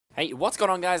Hey, what's going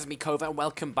on, guys? It's me, Kova, and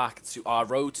welcome back to our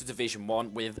road to Division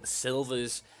 1 with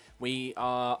Silvers. We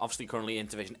are obviously currently in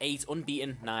Division 8,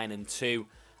 unbeaten, 9-2,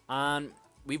 and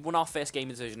we've won our first game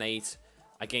in Division 8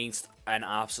 against an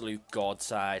absolute god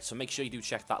side. So make sure you do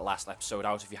check that last episode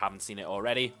out if you haven't seen it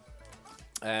already.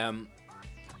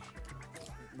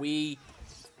 We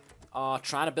are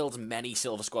trying to build as many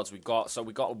silver squads we've got. So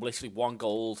we've got literally one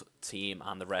gold team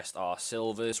and the rest are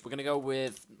silvers. We're going to go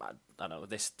with, I don't know,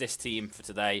 this team for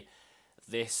today.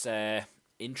 This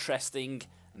interesting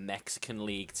Mexican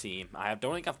League team. I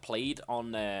don't think I've played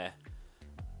on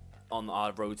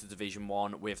our road to Division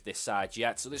 1 with this side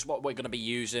yet. So this is what we're going to be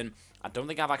using. I don't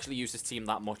think I've actually used this team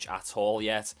that much at all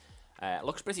yet. It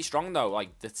looks pretty strong though. Like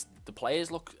the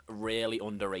players look really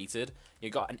underrated.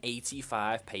 You've got an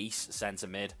 85 pace centre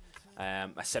mid, a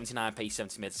 79 pace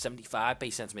centre mid, 75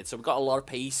 pace centre mid. So we've got a lot of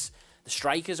pace. The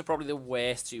strikers are probably the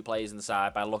worst two players in the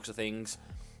side by the looks of things.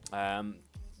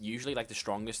 Usually like the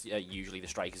strongest, usually the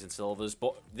strikers and silvers.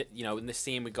 But you know, in this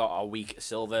team we've got our weak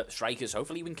silver strikers.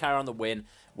 Hopefully we can carry on the win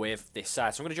with this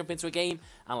side. So I'm going to jump into a game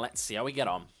and let's see how we get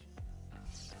on.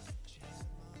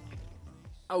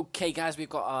 Okay, guys, we've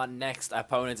got our next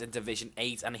opponent in Division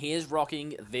 8, and he is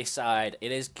rocking this side.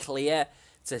 It is clear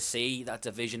to see that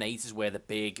Division 8 is where the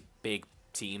big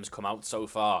teams come out so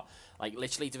far. Like,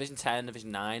 literally, Division 10,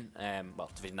 Division 9,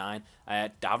 Division 9, I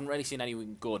haven't really seen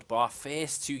anyone good, but our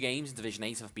first two games in Division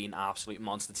 8 have been absolute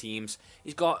monster teams.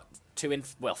 He's got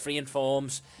three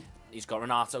informs. He's got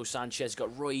Renato Sanchez, he's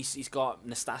got Royce, he's got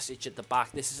Nastasic at the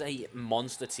back. This is a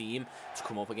monster team to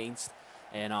come up against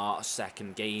in our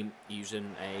second game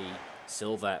using a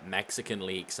silver Mexican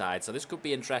League side. So this could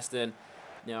be interesting.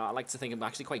 You know, I like to think I'm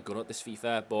actually quite good at this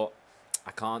FIFA, but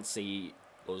I can't see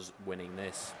us winning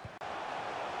this.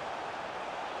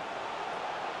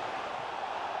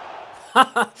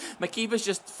 My keeper's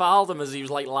just fouled him as he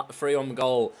was like free on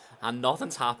goal, and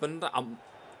nothing's happened. I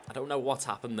don't know what's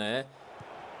happened there,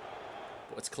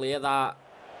 but it's clear that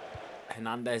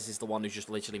Hernandez is the one who's just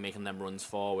literally making them runs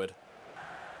forward.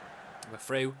 We're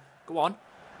through. Go on.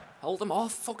 Hold him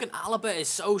off. Fucking Alaba is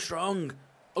so strong.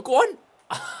 Oh, go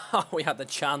on. We had the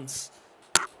chance.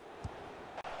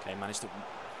 Okay, managed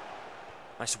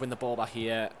to win the ball back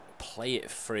here. Play it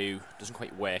through. Doesn't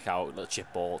quite work out. Little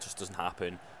chip ball. Just doesn't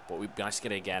happen. But we managed to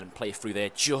get it again and play it through there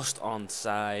just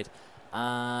onside.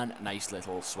 And nice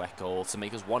little sweat goal to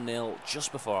make us 1-0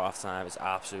 just before half time. It's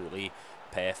absolutely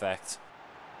perfect.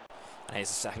 And here's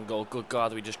the second goal. Good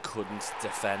God, we just couldn't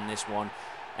defend this one.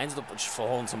 Ended up just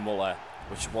falling to Muller,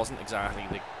 which wasn't exactly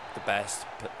the best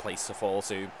place to fall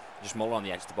to. Just Muller on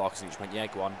the edge of the box, and he just went, yeah,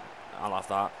 go on, I'll have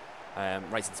that.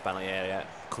 Right into the penalty area,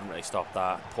 couldn't really stop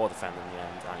that. Poor defender in the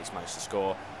end, and he's managed to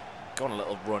score. Go on a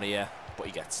little run here, but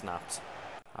he gets snapped.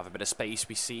 Have a bit of space,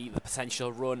 we see the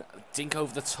potential run. Dink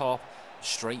over the top,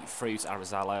 straight through to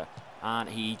Arizala, and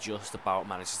he just about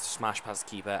manages to smash past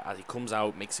the keeper as he comes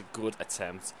out, makes a good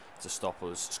attempt to stop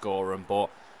us scoring, but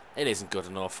it isn't good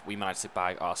enough. We managed to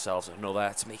bag ourselves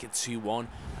another to make it 2-1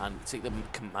 and take the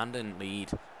commanding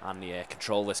lead and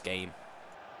control this game.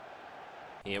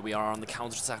 Here we are on the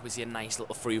counter-attack. We see a nice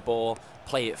little through ball.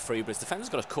 Play it through, but his defender's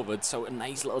got us covered, so a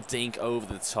nice little dink over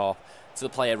the top to the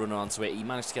player running onto it. He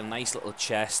managed to get a nice little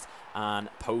chest and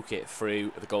poke it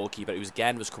through the goalkeeper, who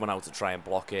was coming out to try and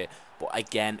block it, but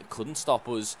again, couldn't stop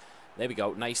us. There we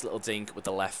go. Nice little dink with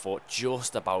the left foot,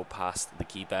 just about past the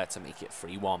keeper to make it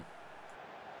 3-1.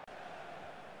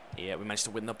 Yeah, we managed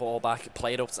to win the ball back,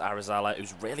 play it up to Arizala,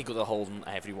 who's really good at holding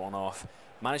everyone off.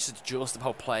 Managed to just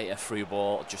about play a through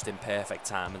ball just in perfect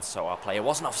time, and so our player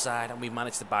wasn't offside, and we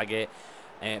managed to bag it,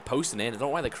 posting in. I don't know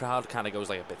why the crowd kind of goes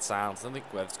like a bit silent. I don't think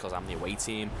whether it's because I'm the away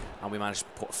team, and we managed to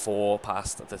put 4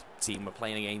 past the team we're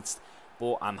playing against,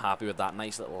 but I'm happy with that.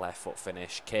 Nice little left foot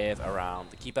finish, curve around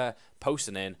the keeper,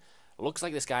 posting in. Looks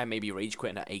like this guy may be rage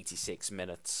quitting at 86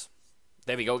 minutes.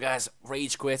 There we go, guys.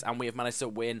 Rage quit, and we have managed to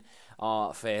win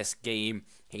our first game.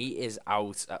 He is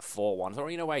out at 4-1. I don't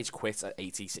really know why he's quit at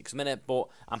 86 minutes, but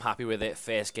I'm happy with it.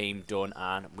 First game done,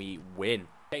 and we win.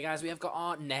 Okay, guys, we have got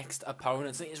our next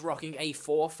opponent. He is rocking a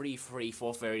 4-3-3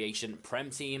 fourth variation Prem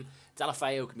team.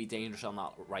 Delafeo can be dangerous on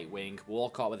that right wing.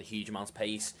 Walcott with a huge amount of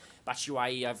pace.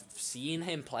 Batshuayi, I've seen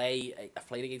him play. I've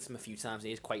played against him a few times.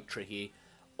 He is quite tricky.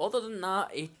 Other than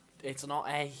that, it's not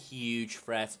a huge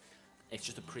threat. It's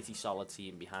just a pretty solid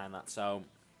team behind that. So,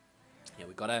 yeah,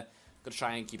 we've got to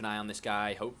try and keep an eye on this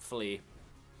guy. Hopefully,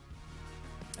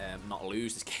 not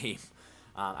lose this game.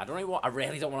 I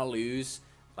really don't want to lose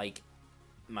like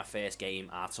my first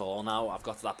game at all. Now I've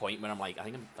got to that point where I'm like, I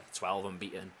think I'm like 12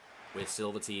 unbeaten with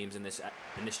silver teams in this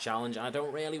challenge, and I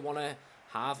don't really want to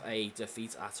have a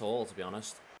defeat at all, to be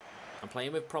honest. I'm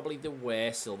playing with probably the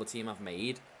worst silver team I've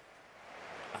made.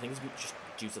 I think it's just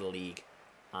due to the league.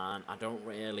 And I don't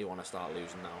really want to start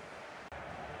losing now.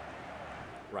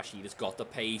 Rashid has got the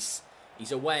pace.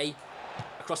 He's away.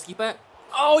 Across the keeper.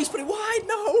 Oh, he's put it wide.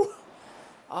 No.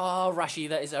 Oh,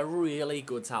 Rashid is a really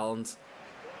good talent.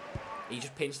 He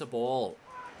just pinched the ball,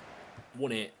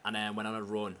 won it, and then went on a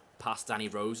run past Danny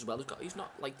Rose as well. He's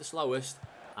not like the slowest,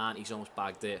 and he's almost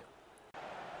bagged it.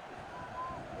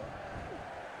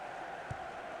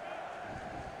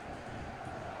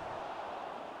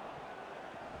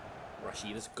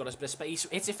 Rashid has got a bit of space.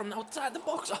 Hits it from outside the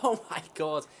box. Oh my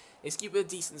god. His keeper a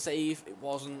decent save. It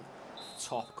wasn't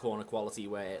top corner quality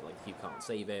where like you can't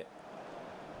save it.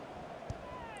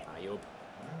 Ayub.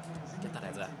 Get that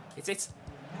header. It's it.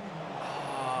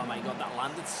 Oh my god, that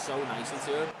landed so nicely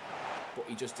to him. But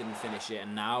he just didn't finish it.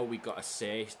 And now we've got a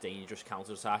serious, dangerous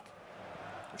counter-attack.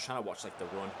 I'm just trying to watch like the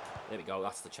run. There we go.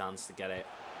 That's the chance to get it.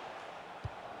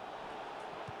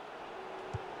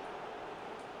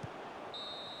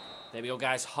 There we go,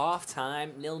 guys.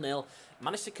 Half-time, 0-0.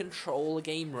 Managed to control the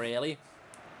game, really.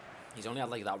 He's only had,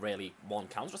 like, that really one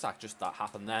counter-attack, just that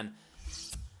happened then.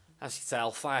 As you can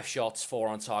tell, 5 shots, 4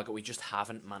 on target. We just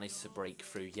haven't managed to break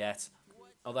through yet.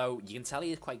 Although, you can tell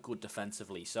he is quite good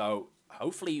defensively. So,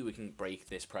 hopefully we can break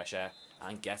this pressure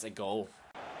and get a goal.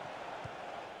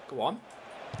 Go on.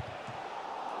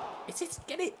 It's it.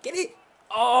 Get it. Get it.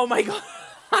 Oh, my God.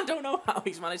 I don't know how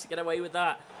he's managed to get away with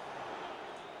that.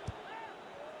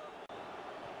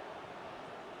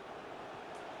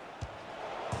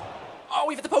 Oh,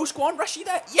 we've hit the post. Go on,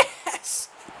 Rashida. Yes!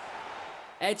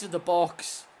 Edge of the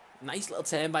box. Nice little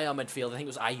turn by our midfield. I think it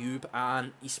was Ayub.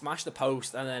 And he smashed the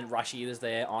post. And then Rashida's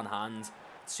there on hand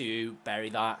to bury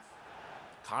that.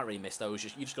 Can't really miss those. You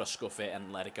just got to scuff it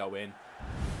and let it go in.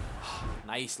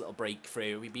 Nice little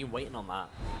breakthrough. We've been waiting on that.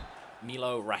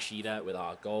 Milo Rashida with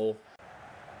our goal.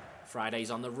 Friday's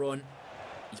on the run.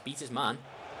 He's beat his man.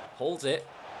 Holds it.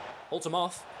 Holds him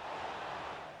off.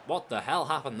 What the hell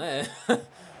happened there?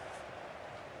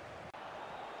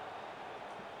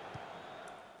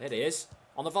 There it is.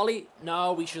 On the volley.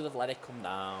 No, we should have let it come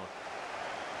down.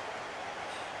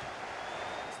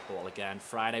 Ball again.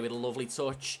 Friday with a lovely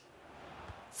touch.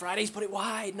 Friday's put it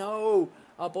wide. No.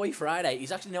 Our boy Friday.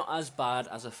 He's actually not as bad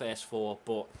as a first 4,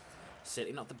 but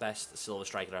certainly not the best silver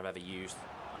striker I've ever used.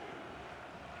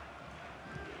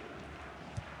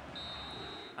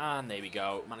 And there we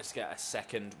go. Managed to get a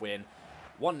second win.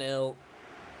 1-0.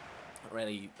 Not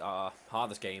really our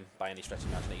hardest game by any stretch of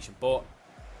imagination, but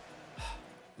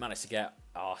managed to get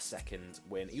our second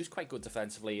win. He was quite good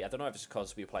defensively. I don't know if it's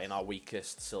because we were playing our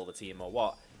weakest silver team or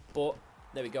what, but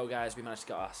there we go, guys. We managed to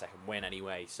get our second win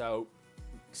anyway. So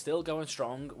still going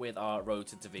strong with our road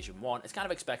to Division 1. It's kind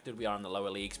of expected we are in the lower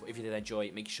leagues, but if you did enjoy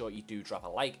it, make sure you do drop a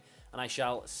like, and I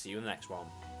shall see you in the next one.